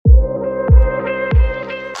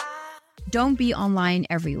don't be online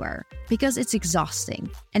everywhere because it's exhausting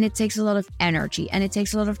and it takes a lot of energy and it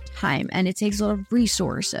takes a lot of time and it takes a lot of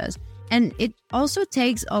resources. And it also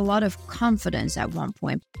takes a lot of confidence at one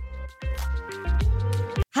point.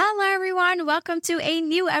 Hello, everyone. Welcome to a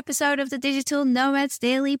new episode of the Digital Nomads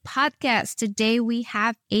Daily Podcast. Today, we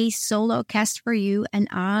have a solo cast for you, and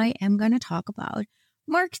I am going to talk about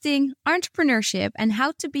marketing, entrepreneurship, and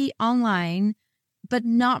how to be online, but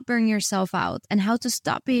not burn yourself out, and how to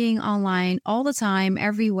stop being online all the time,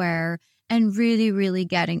 everywhere, and really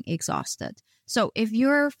getting exhausted. So if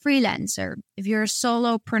you're a freelancer, if you're a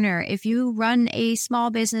solopreneur, if you run a small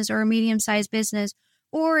business or a medium-sized business,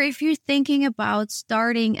 or if you're thinking about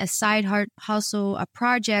starting a side hustle, a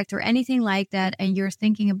project, or anything like that, and you're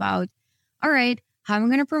thinking about, all right, how am I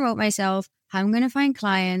going to promote myself, how I'm going to find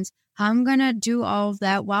clients, how I'm going to do all of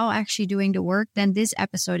that while actually doing the work, then this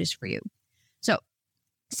episode is for you. So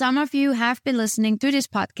some of you have been listening to this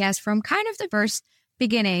podcast from kind of the first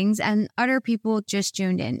beginnings, and other people just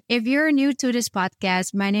tuned in. If you're new to this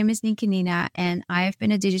podcast, my name is Nienke, and I have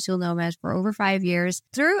been a digital nomad for over 5 years.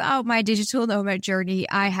 Throughout my digital nomad journey,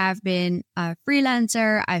 I have been a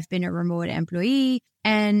freelancer, I've been a remote employee,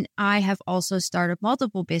 and I have also started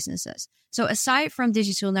multiple businesses. So aside from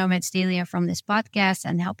Digital Nomads Daily and from this podcast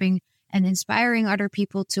and helping and inspiring other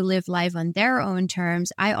people to live life on their own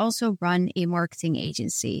terms, I also run a marketing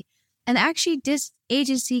agency. And actually, this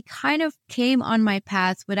agency kind of came on my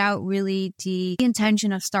path without really the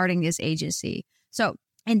intention of starting this agency. So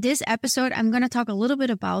in this episode, I'm going to talk a little bit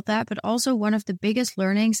about that, but also one of the biggest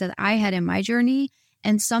learnings that I had in my journey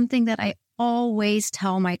and something that I always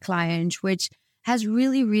tell my clients, which has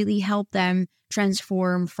really helped them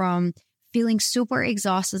transform from feeling super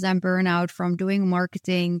exhausted and burnout from doing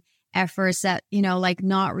marketing efforts that, like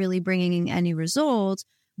not really bringing in any results,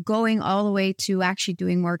 going all the way to actually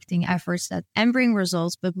doing marketing efforts that and bring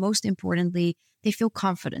results, but most importantly, they feel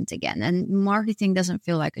confident again, and marketing doesn't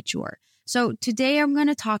feel like a chore. So today I'm going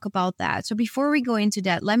to talk about that. So before we go into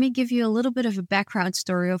that, let me give you a little bit of a background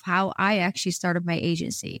story of how I actually started my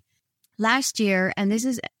agency. Last year, and this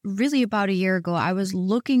is really about a year ago, I was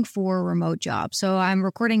looking for a remote job. So I'm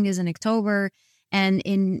recording this in October, and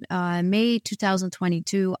in May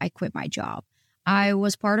 2022, I quit my job. I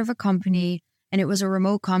was part of a company, and it was a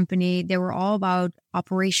remote company. They were all about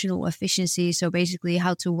operational efficiency. So basically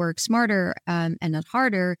how to work smarter and not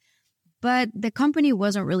harder. But the company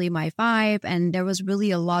wasn't really my vibe. And there was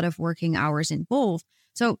really a lot of working hours involved.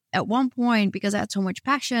 So at one point, because I had so much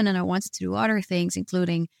passion and I wanted to do other things,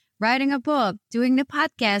 including writing a book, doing the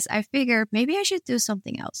podcast, I figured maybe I should do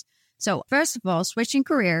something else. So first of all, switching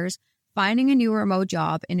careers, finding a new remote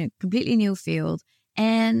job in a completely new field,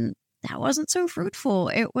 and that wasn't so fruitful.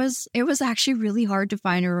 It was actually really hard to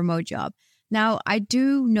find a remote job. Now, I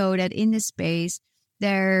do know that in this space,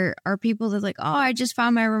 there are people that are like, oh, I just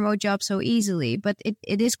found my remote job so easily, but it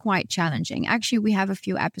is quite challenging. Actually, we have a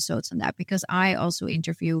few episodes on that because I also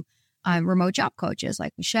interview remote job coaches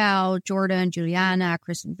like Michelle, Jordan, Juliana,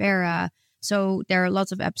 Chris, and Vera. So there are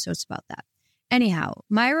lots of episodes about that. Anyhow,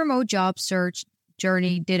 my remote job search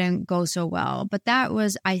journey didn't go so well, but that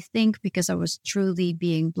was, I think, because I was truly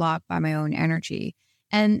being blocked by my own energy.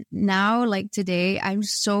 And now, like today, I'm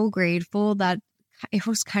so grateful that it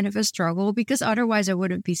was kind of a struggle, because otherwise I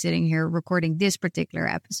wouldn't be sitting here recording this particular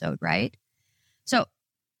episode, right? So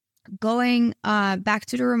going back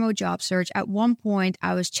to the remote job search, at one point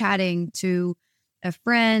I was chatting to a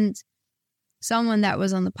friend, someone that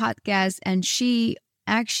was on the podcast, and she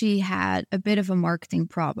actually had a bit of a marketing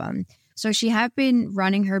problem. So she had been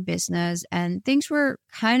running her business and things were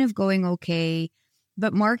kind of going okay,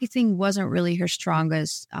 but marketing wasn't really her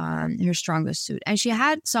strongest suit. And she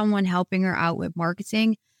had someone helping her out with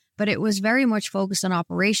marketing, but it was very much focused on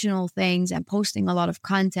operational things and posting a lot of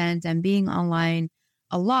content and being online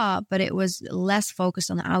a lot, but it was less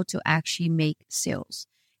focused on how to actually make sales.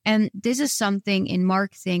 And this is something in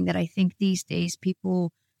marketing that I think these days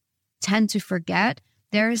people tend to forget.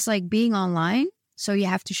 There's like being online. So you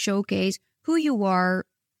have to showcase who you are,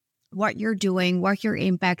 what you're doing, what your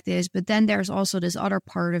impact is. But then there's also this other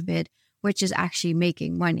part of it, which is actually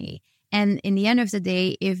making money. And in the end of the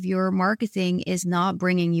day, if your marketing is not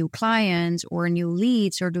bringing you clients or new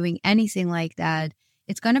leads or doing anything like that,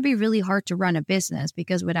 it's going to be really hard to run a business,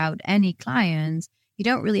 because without any clients, you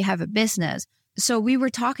don't really have a business. So we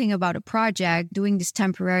were talking about a project, doing this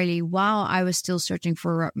temporarily while I was still searching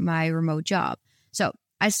for my remote job. So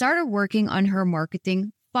I started working on her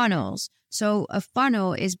marketing funnels. So a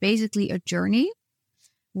funnel is basically a journey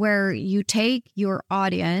where you take your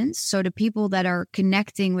audience, so the people that are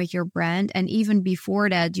connecting with your brand, and even before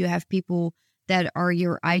that, you have people that are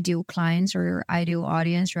your ideal clients or your ideal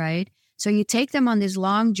audience, right? So you take them on this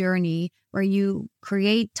long journey where you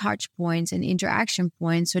create touch points and interaction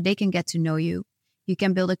points so they can get to know you. You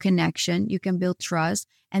can build a connection, you can build trust.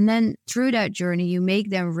 And then through that journey, you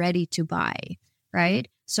make them ready to buy, right?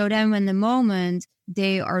 So then when the moment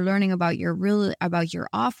they are learning about your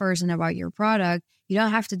offers and about your product, you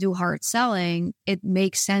don't have to do hard selling. It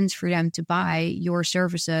makes sense for them to buy your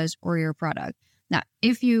services or your product. Now,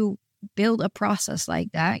 if you build a process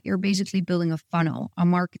like that, you're basically building a funnel, a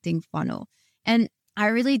marketing funnel. And I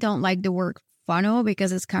really don't like the word funnel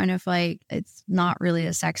because it's kind of like, it's not really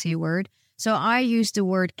a sexy word. So I use the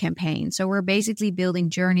word campaign. So we're basically building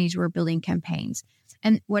journeys, we're building campaigns.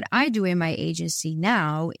 And what I do in my agency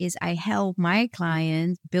now is I help my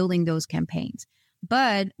clients building those campaigns.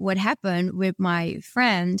 But what happened with my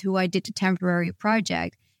friend who I did the temporary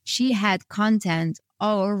project, she had content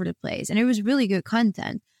all over the place and it was really good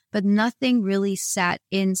content, but nothing really sat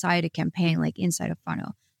inside a campaign, like inside a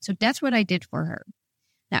funnel. So that's what I did for her.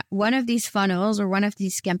 Now, one of these funnels or one of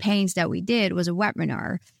these campaigns that we did was a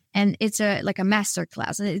webinar. And it's like a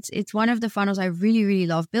masterclass. And it's one of the funnels I really, really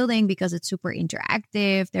love building because it's super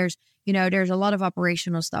interactive. There's a lot of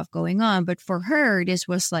operational stuff going on. But for her, this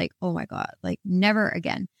was like, oh my God, like never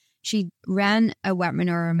again. She ran a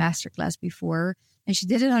webinar or a masterclass before and she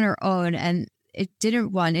did it on her own. And it didn't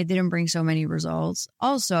bring so many results.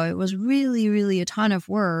 Also, it was really, really a ton of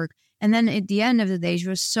work. And then at the end of the day, she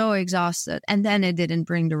was so exhausted. And then it didn't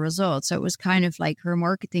bring the results. So it was kind of like her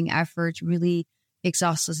marketing efforts really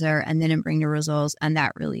exhausted her and didn't bring the results. And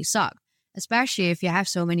that really sucked, especially if you have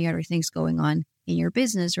so many other things going on in your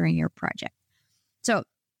business or in your project. So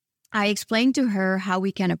I explained to her how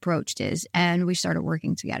we can approach this and we started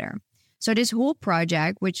working together. So this whole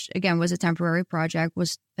project, which again was a temporary project,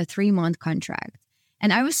 was a 3-month contract.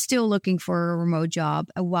 And I was still looking for a remote job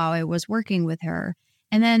while I was working with her.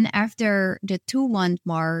 And then after the 2-month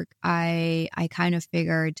mark, I kind of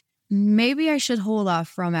figured maybe I should hold off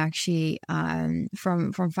from actually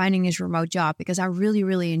from finding this remote job because I'm really,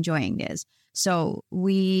 really enjoying this. So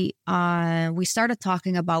we started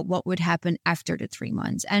talking about what would happen after the 3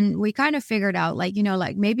 months. And we kind of figured out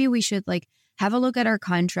maybe we should have a look at our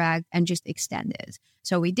contract and just extend it.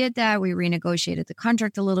 So we did that. We renegotiated the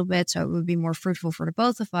contract a little bit so it would be more fruitful for the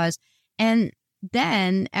both of us. And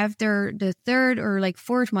then after the 3rd or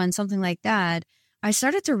 4th month, something like that, I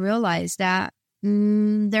started to realize that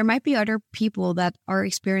there might be other people that are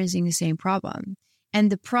experiencing the same problem.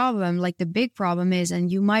 And the problem, the big problem is,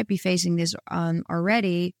 and you might be facing this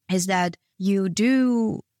already, is that you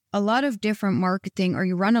do a lot of different marketing or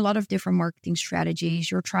you run a lot of different marketing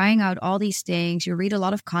strategies. You're trying out all these things. You read a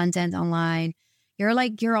lot of content online.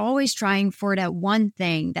 You're always trying for that one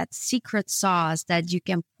thing, that secret sauce that you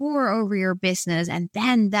can pour over your business. And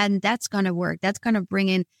then that's going to work. That's going to bring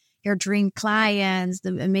in your dream clients,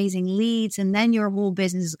 the amazing leads, and then your whole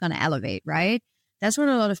business is going to elevate, right? That's what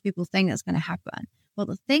a lot of people think that's going to happen. Well,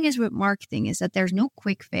 the thing is with marketing is that there's no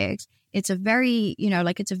quick fix. It's a very,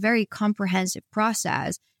 it's a very comprehensive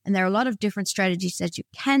process. And there are a lot of different strategies that you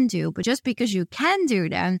can do. But just because you can do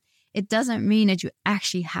them, it doesn't mean that you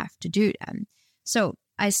actually have to do them. So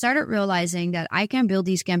I started realizing that I can build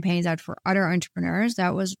these campaigns out for other entrepreneurs.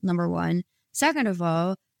 That was number one. Second of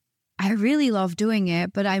all, I really love doing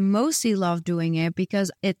it, but I mostly love doing it because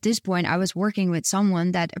at this point I was working with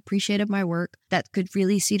someone that appreciated my work, that could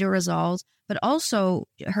really see the results, but also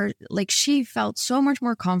she felt so much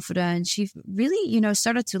more confident. She really,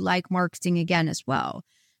 started to like marketing again as well.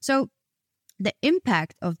 So the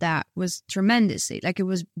impact of that was tremendously, it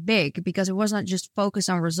was big because it wasn't just focused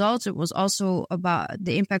on results. It was also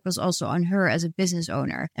the impact was also on her as a business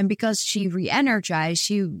owner. And because she re-energized,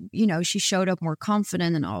 she showed up more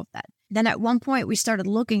confident and all of that. Then at one point we started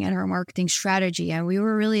looking at her marketing strategy and we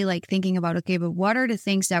were really thinking about, okay, but what are the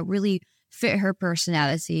things that really fit her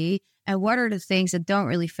personality and what are the things that don't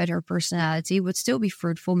really fit her personality, would still be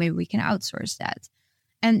fruitful? Maybe we can outsource that.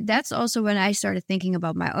 And that's also when I started thinking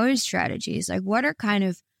about my own strategies. What are kind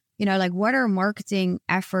of, what are marketing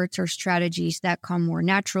efforts or strategies that come more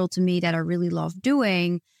natural to me that I really love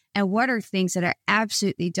doing? And what are things that I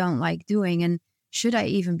absolutely don't like doing? And should I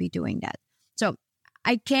even be doing that? So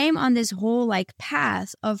I came on this whole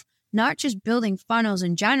path of not just building funnels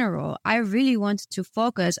in general. I really wanted to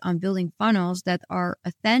focus on building funnels that are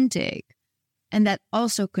authentic and that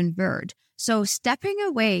also convert. So stepping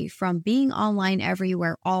away from being online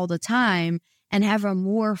everywhere all the time and have a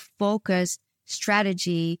more focused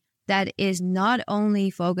strategy that is not only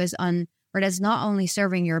focused on, or that's not only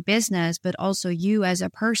serving your business, but also you as a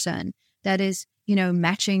person, that is,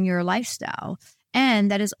 matching your lifestyle and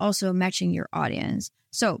that is also matching your audience.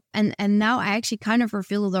 So, and now I actually kind of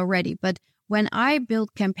revealed it already, but when I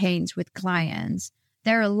build campaigns with clients,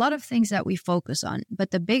 there are a lot of things that we focus on.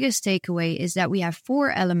 But the biggest takeaway is that we have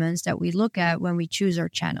 4 elements that we look at when we choose our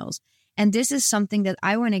channels. And this is something that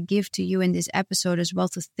I want to give to you in this episode as well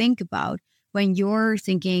to think about when you're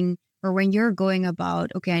thinking or when you're going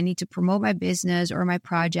about, okay, I need to promote my business or my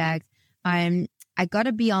project. I got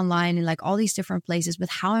to be online in like all these different places, but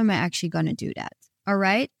how am I actually going to do that? All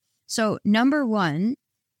right. So number 1,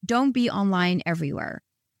 don't be online everywhere.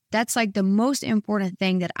 That's like the most important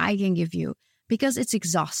thing that I can give you because it's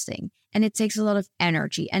exhausting and it takes a lot of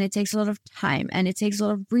energy and it takes a lot of time and it takes a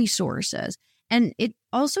lot of resources. And it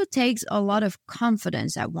also takes a lot of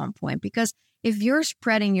confidence at one point, because if you're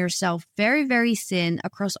spreading yourself very, very thin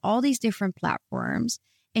across all these different platforms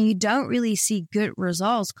and you don't really see good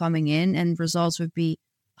results coming in, and results would be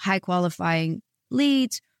high qualifying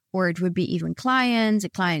leads, or it would be even clients, a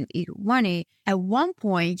client equal money. At one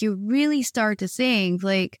point, you really start to think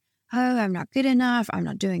like, oh, I'm not good enough. I'm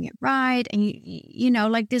not doing it right. And you know,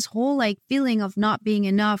 like this whole like feeling of not being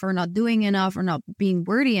enough or not doing enough or not being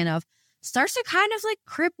worthy enough starts to kind of like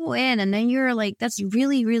cripple in. And then you're like, that's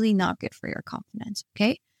really, really not good for your confidence.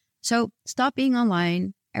 Okay. So stop being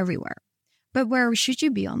online everywhere. But where should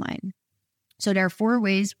you be online? So there are 4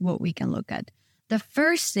 ways what we can look at. The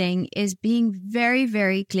first thing is being very,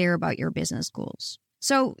 very clear about your business goals.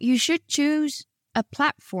 So you should choose a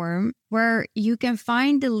platform where you can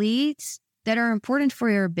find the leads that are important for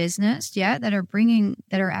your business, that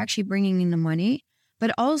are actually bringing in the money,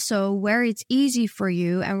 but also where it's easy for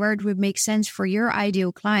you and where it would make sense for your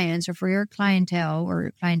ideal clients or for your clientele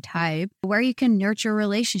or client type, where you can nurture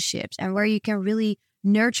relationships and where you can really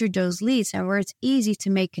nurture those leads and where it's easy to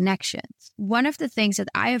make connections. One of the things that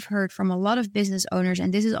I have heard from a lot of business owners,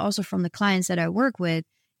 and this is also from the clients that I work with,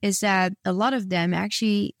 is that a lot of them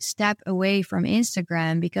actually step away from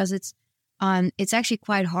Instagram because it's actually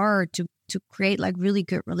quite hard to create like really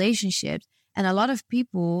good relationships. And a lot of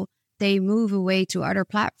people, they move away to other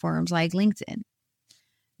platforms like LinkedIn.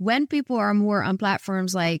 When people are more on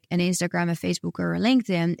platforms like an Instagram, a Facebook, or a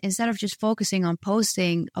LinkedIn, instead of just focusing on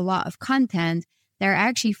posting a lot of content, they're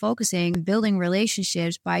actually focusing on building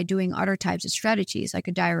relationships by doing other types of strategies, like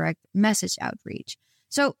a direct message outreach.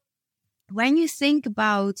 So when you think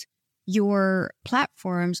about your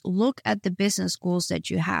platforms, look at the business goals that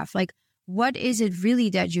you have. Like, what is it really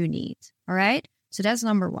that you need? All right. So that's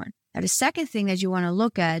number 1. Now, the second thing that you want to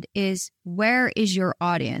look at is, where is your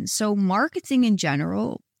audience? So marketing in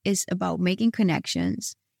general is about making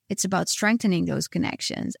connections. It's about strengthening those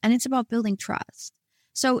connections, and it's about building trust.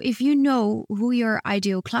 So if you know who your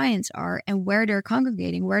ideal clients are and where they're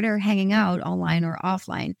congregating, where they're hanging out online or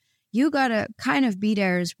offline, you got to kind of be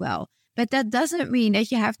there as well. But that doesn't mean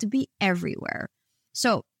that you have to be everywhere.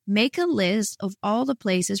 So make a list of all the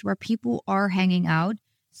places where people are hanging out,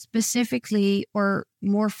 specifically or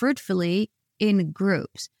more fruitfully in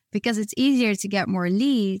groups, because it's easier to get more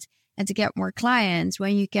leads and to get more clients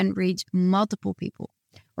when you can reach multiple people,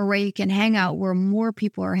 or where you can hang out where more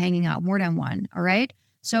people are hanging out, more than one. All right.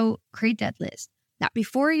 So create that list. Now,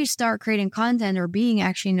 before you start creating content or being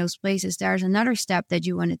actually in those places, there's another step that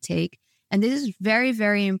you want to take. And this is very,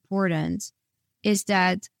 very important, is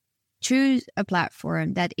that choose a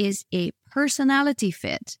platform that is a personality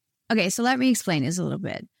fit. Okay, so let me explain this a little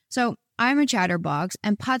bit. So I'm a chatterbox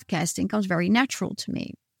and podcasting comes very natural to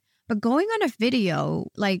me. But going on a video,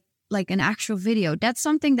 like an actual video, that's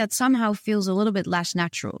something that somehow feels a little bit less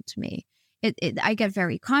natural to me. I get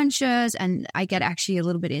very conscious and I get actually a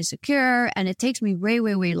little bit insecure, and it takes me way,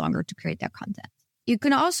 way, way longer to create that content. You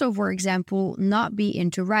can also, for example, not be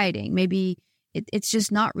into writing. Maybe it's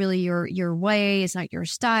just not really your way. It's not your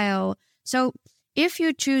style. So if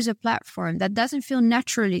you choose a platform that doesn't feel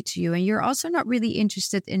naturally to you, and you're also not really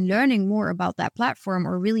interested in learning more about that platform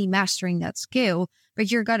or really mastering that skill, but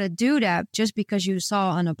you're going to do that just because you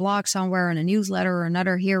saw on a blog somewhere, in a newsletter, or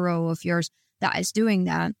another hero of yours that is doing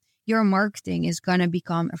that, your marketing is going to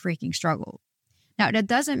become a freaking struggle. Now, that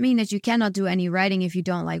doesn't mean that you cannot do any writing if you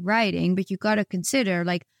don't like writing, but you got to consider,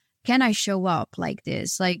 like, can I show up like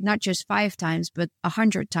this? Like, not just 5 times, but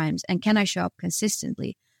 100 times. And can I show up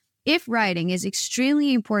consistently? If writing is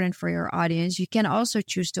extremely important for your audience, you can also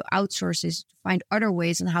choose to outsource this to find other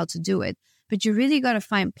ways on how to do it. But you really got to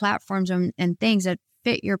find platforms and things that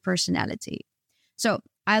fit your personality. So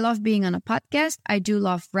I love being on a podcast. I do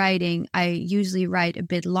love writing. I usually write a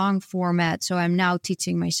bit long format. So I'm now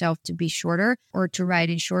teaching myself to be shorter, or to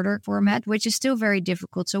write in shorter format, which is still very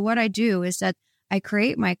difficult. So what I do is that I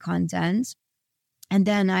create my content and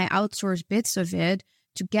then I outsource bits of it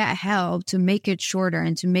to get help to make it shorter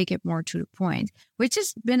and to make it more to the point, which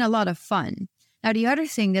has been a lot of fun. Now, the other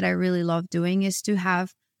thing that I really love doing is to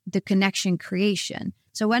have the connection creation.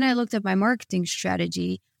 So when I looked at my marketing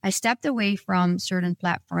strategy, I stepped away from certain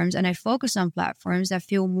platforms and I focused on platforms that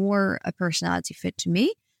feel more a personality fit to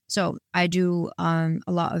me. So I do a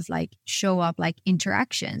lot of like show up like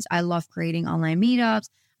interactions. I love creating online meetups.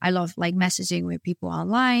 I love like messaging with people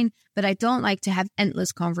online, but I don't like to have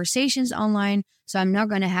endless conversations online. So I'm not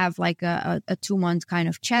going to have like a 2-month kind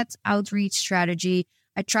of chat outreach strategy.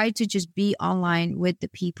 I try to just be online with the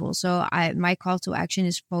people. So my call to action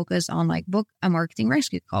is focused on like book a marketing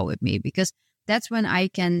rescue call with me, because that's when I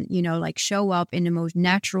can, like show up in the most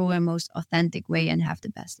natural and most authentic way and have the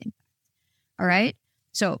best impact. All right.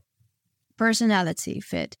 So personality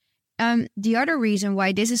fit. The other reason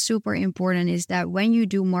why this is super important is that when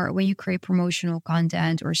you create promotional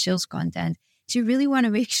content or sales content, so you really want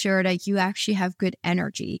to make sure that you actually have good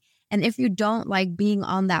energy. And if you don't like being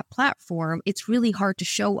on that platform, it's really hard to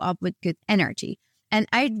show up with good energy. And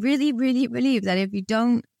I really, really believe that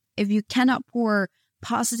if you cannot pour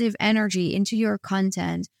positive energy into your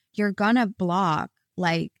content, you're gonna block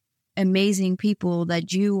like amazing people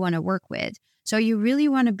that you want to work with. So you really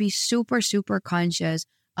want to be super, super conscious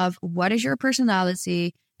of what is your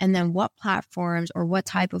personality and then what platforms or what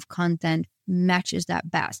type of content matches that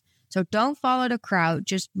best. So don't follow the crowd,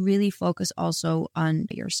 just really focus also on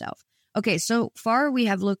yourself. Okay, so far we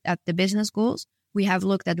have looked at the business goals. We have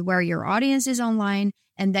looked at where your audience is online,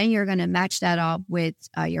 and then you're going to match that up with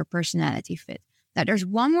your personality fit. Now, there's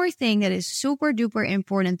one more thing that is super duper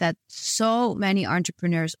important that so many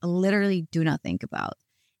entrepreneurs literally do not think about.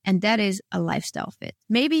 And that is a lifestyle fit.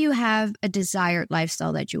 Maybe you have a desired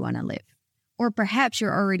lifestyle that you want to live, or perhaps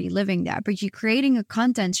you're already living that, but you're creating a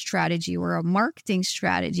content strategy or a marketing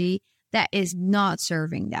strategy that is not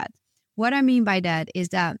serving that. What I mean by that is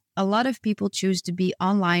that a lot of people choose to be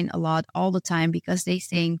online a lot all the time because they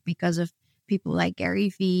think, because of people like Gary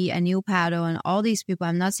Vee and Neil Patel and all these people,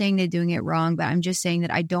 I'm not saying they're doing it wrong, but I'm just saying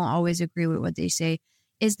that I don't always agree with what they say,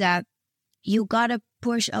 is that you got to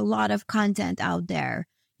push a lot of content out there.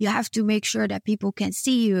 You have to make sure that people can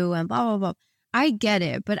see you and blah, blah, blah. I get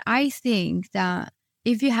it. But I think that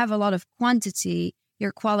if you have a lot of quantity,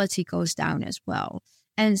 your quality goes down as well.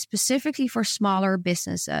 And specifically for smaller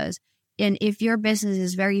businesses, and if your business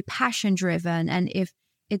is very passion driven, and if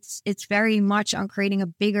it's very much on creating a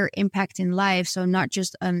bigger impact in life, so not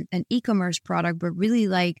just an e-commerce product, but really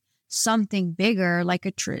like something bigger, like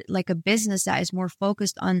a business that is more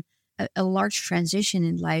focused on a large transition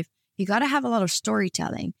in life, you got to have a lot of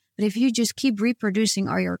storytelling. But if you just keep reproducing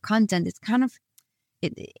all your content, it's kind of,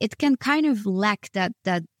 it can kind of lack that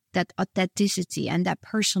authenticity and that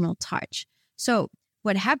personal touch. So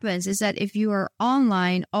what happens is that if you are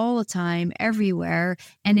online all the time, everywhere,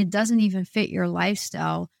 and it doesn't even fit your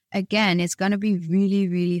lifestyle, again, it's going to be really,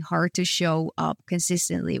 really hard to show up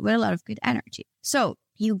consistently with a lot of good energy. So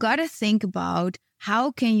you got to think about how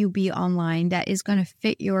can you be online that is going to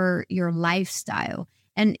fit your lifestyle.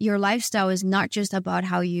 And your lifestyle is not just about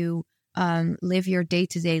how you live your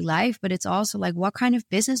day-to-day life, but it's also like, what kind of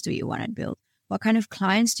business do you want to build? What kind of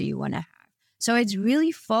clients do you want to have? So it's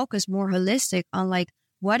really focused more holistic on like,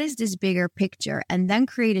 what is this bigger picture? And then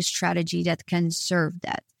create a strategy that can serve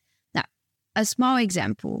that. Now, a small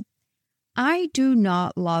example. I do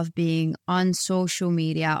not love being on social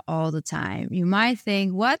media all the time. You might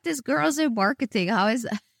think, what, this girl's in marketing? How is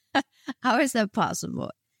that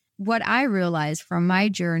possible? What I realized from my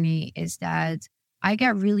journey is that I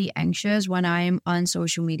get really anxious when I'm on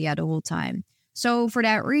social media the whole time. So for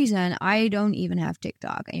that reason, I don't even have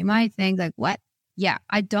TikTok. And you might think like, what? Yeah,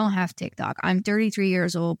 I don't have TikTok. I'm 33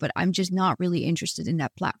 years old, but I'm just not really interested in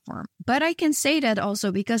that platform. But I can say that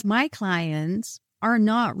also because my clients are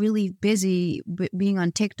not really busy being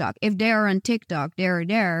on TikTok. If they are on TikTok, they're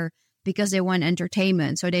there because they want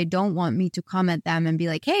entertainment. So they don't want me to come at them and be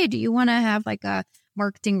like, hey, do you want to have like a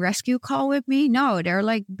marketing rescue call with me? No, they're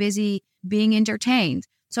like busy being entertained.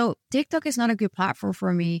 So TikTok is not a good platform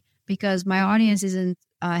for me because my audience isn't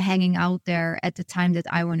hanging out there at the time that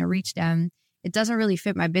I want to reach them. It doesn't really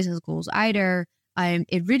fit my business goals either.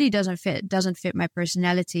 It really doesn't fit my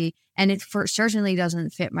personality, and it certainly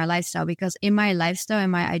doesn't fit my lifestyle, because in my lifestyle,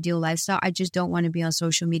 in my ideal lifestyle, I just don't want to be on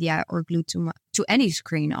social media or glued to any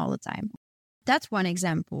screen all the time. That's one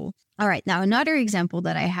example. All right. Now, another example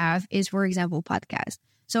that I have is, for example, podcast.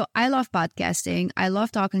 So I love podcasting. I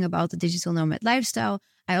love talking about the digital nomad lifestyle.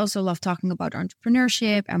 I also love talking about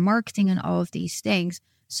entrepreneurship and marketing and all of these things.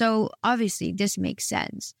 So obviously this makes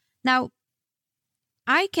sense. Now,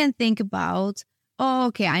 I can think about,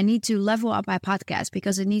 I need to level up my podcast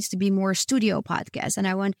because it needs to be more studio podcast, and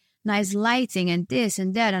I want nice lighting and this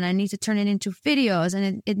and that, and I need to turn it into videos,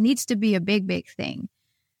 and it needs to be a big, big thing.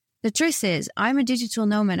 The truth is, I'm a digital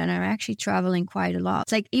nomad and I'm actually traveling quite a lot.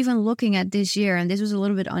 It's like even looking at this year, and this was a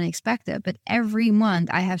little bit unexpected, but every month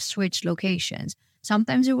I have switched locations.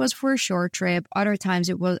 Sometimes it was for a short trip, other times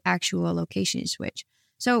it was actual location switch.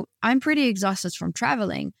 So I'm pretty exhausted from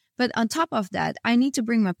traveling. But on top of that, I need to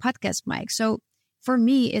bring my podcast mic. So for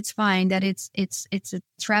me, it's fine that it's a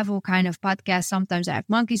travel kind of podcast. Sometimes I have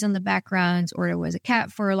monkeys on the background, or there was a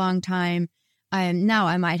cat for a long time. Now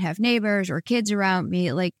I might have neighbors or kids around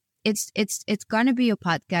me. Like it's gonna be a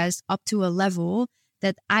podcast up to a level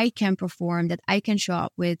that I can perform, that I can show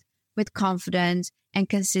up with confidence and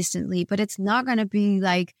consistently. But it's not gonna be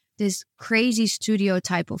like this crazy studio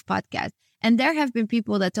type of podcast. And there have been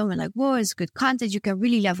people that tell me like, whoa, it's good content. You can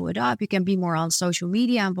really level it up. You can be more on social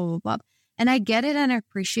media and blah, blah, blah. And I get it and I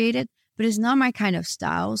appreciate it, but it's not my kind of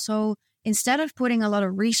style. So instead of putting a lot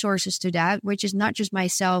of resources to that, which is not just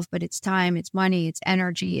myself, but it's time, it's money, it's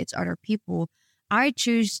energy, it's other people, I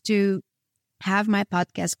choose to have my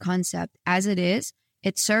podcast concept as it is.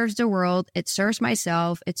 It serves the world. It serves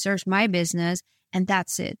myself. It serves my business. And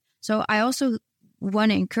that's it. So I also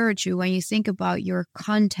want to encourage you, when you think about your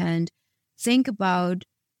content, think about,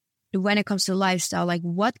 when it comes to lifestyle, like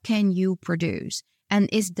what can you produce? And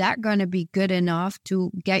is that going to be good enough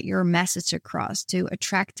to get your message across, to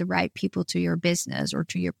attract the right people to your business or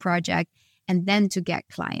to your project, and then to get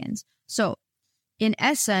clients? So in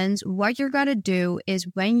essence, what you're going to do is,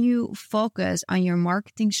 when you focus on your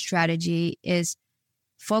marketing strategy, is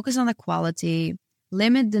focus on the quality,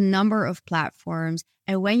 limit the number of platforms.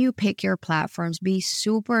 And when you pick your platforms, be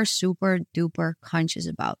super, super duper conscious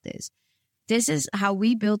about this. This is how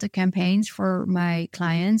we build the campaigns for my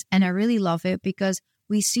clients. And I really love it because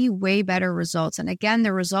we see way better results. And again,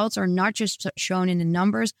 the results are not just shown in the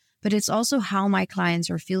numbers, but it's also how my clients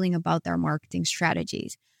are feeling about their marketing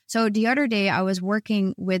strategies. So the other day I was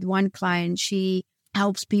working with one client. She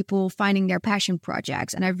helps people finding their passion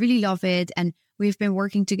projects. And I really love it. And we've been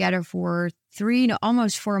working together for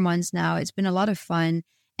almost 4 months now. It's been a lot of fun.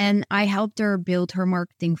 And I helped her build her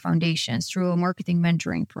marketing foundations through a marketing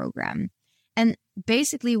mentoring program. And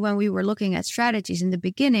basically, when we were looking at strategies in the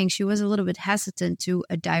beginning, she was a little bit hesitant to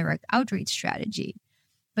a direct outreach strategy.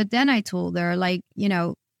 But then I told her, like,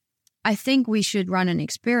 I think we should run an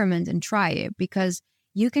experiment and try it, because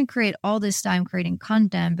you can create all this time creating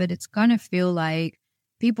content, but it's going to feel like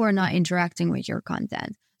people are not interacting with your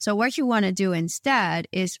content. So what you want to do instead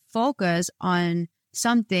is focus on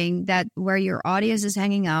something where your audience is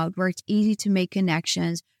hanging out, where it's easy to make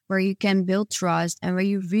connections, where you can build trust, and where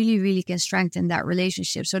you really, really can strengthen that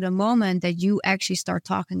relationship. So the moment that you actually start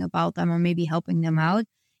talking about them or maybe helping them out,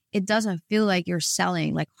 it doesn't feel like you're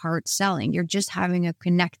selling, like hard selling. You're just having a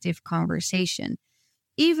connective conversation.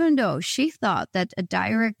 Even though she thought that a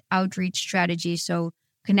direct outreach strategy, so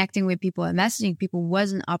connecting with people and messaging people,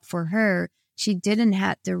 wasn't up for her, she didn't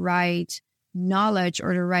have the right knowledge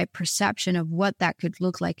or the right perception of what that could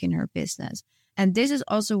look like in her business. And this is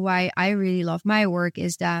also why I really love my work,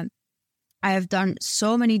 is that I have done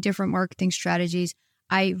so many different marketing strategies.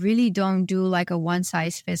 I really don't do like a one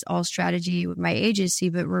size fits all strategy with my agency,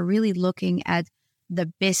 but we're really looking at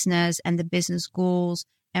the business and the business goals,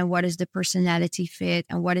 and what is the personality fit,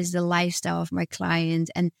 and what is the lifestyle of my client,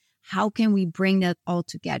 and how can we bring that all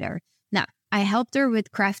together. Now, I helped her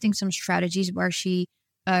with crafting some strategies where she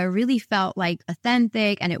really felt like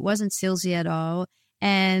authentic and it wasn't salesy at all.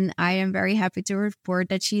 And I am very happy to report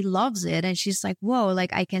that she loves it. And she's like, whoa,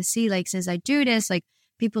 like I can see, like, since I do this, like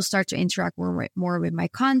people start to interact more with my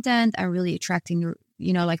content. I'm really attracting,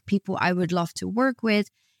 like people I would love to work with.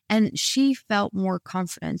 And she felt more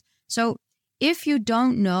confident. So if you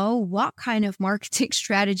don't know what kind of marketing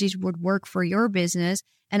strategies would work for your business,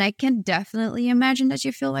 and I can definitely imagine that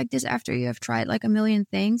you feel like this after you have tried like a million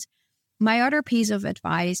things, my other piece of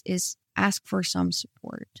advice is ask for some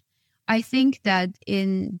support. I think that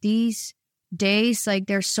in these days, like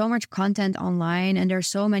there's so much content online and there's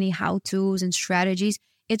so many how-tos and strategies,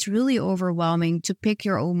 it's really overwhelming to pick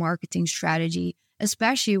your own marketing strategy,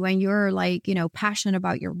 especially when you're like, passionate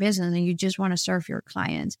about your business and you just want to serve your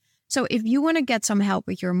clients. So if you want to get some help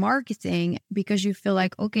with your marketing because you feel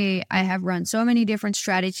like, okay, I have run so many different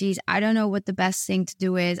strategies, I don't know what the best thing to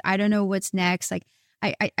do is, I don't know what's next, like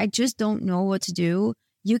I just don't know what to do,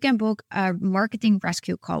 you can book a marketing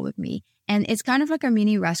rescue call with me. And it's kind of like a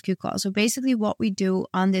mini rescue call. So basically what we do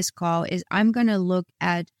on this call is I'm going to look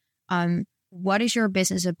at what is your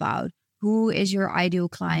business about? Who is your ideal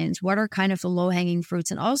clients? What are kind of the low-hanging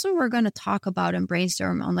fruits? And also we're going to talk about and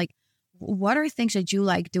brainstorm on like, what are things that you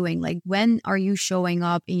like doing? Like when are you showing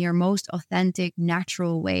up in your most authentic,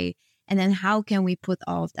 natural way? And then how can we put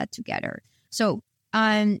all of that together? So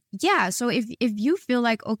So if you feel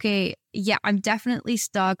like, okay, yeah, I'm definitely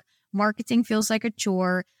stuck. Marketing feels like a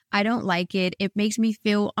chore. I don't like it. It makes me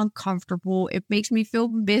feel uncomfortable. It makes me feel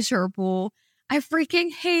miserable. I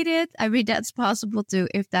freaking hate it. I mean, that's possible too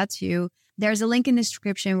if that's you. There's a link in the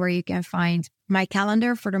description where you can find my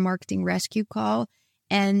calendar for the marketing rescue call.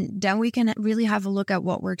 And then we can really have a look at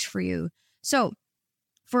what works for you. So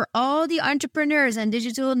for all the entrepreneurs and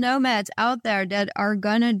digital nomads out there that are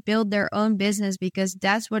going to build their own business because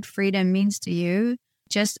that's what freedom means to you,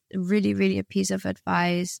 just really, really a piece of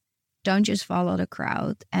advice. Don't just follow the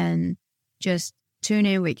crowd and just tune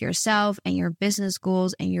in with yourself and your business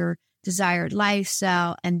goals and your desired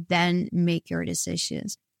lifestyle and then make your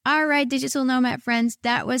decisions. All right, digital nomad friends,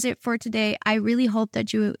 that was it for today. I really hope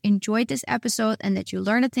that you enjoyed this episode and that you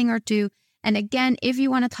learned a thing or two. And again, if you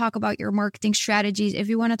want to talk about your marketing strategies, if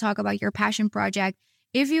you want to talk about your passion project,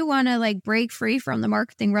 if you want to break free from the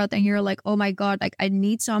marketing route and you're like, oh my God, I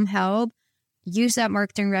need some help, use that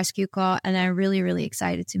marketing rescue call. And I'm really, really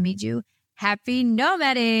excited to meet you. Happy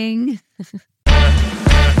nomading.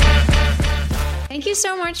 Thank you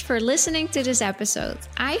so much for listening to this episode.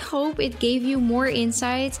 I hope it gave you more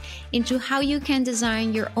insights into how you can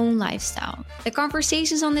design your own lifestyle. The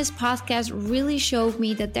conversations on this podcast really showed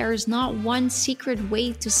me that there is not one secret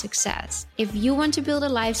way to success. If you want to build a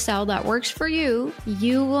lifestyle that works for you,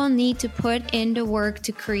 you will need to put in the work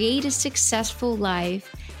to create a successful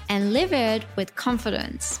life and live it with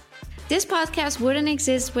confidence. This podcast wouldn't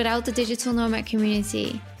exist without the digital nomad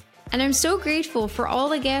community. And I'm so grateful for all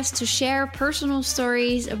the guests to share personal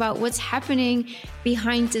stories about what's happening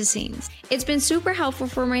behind the scenes. It's been super helpful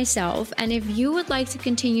for myself. And if you would like to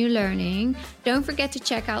continue learning, don't forget to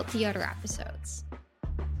check out the other episodes.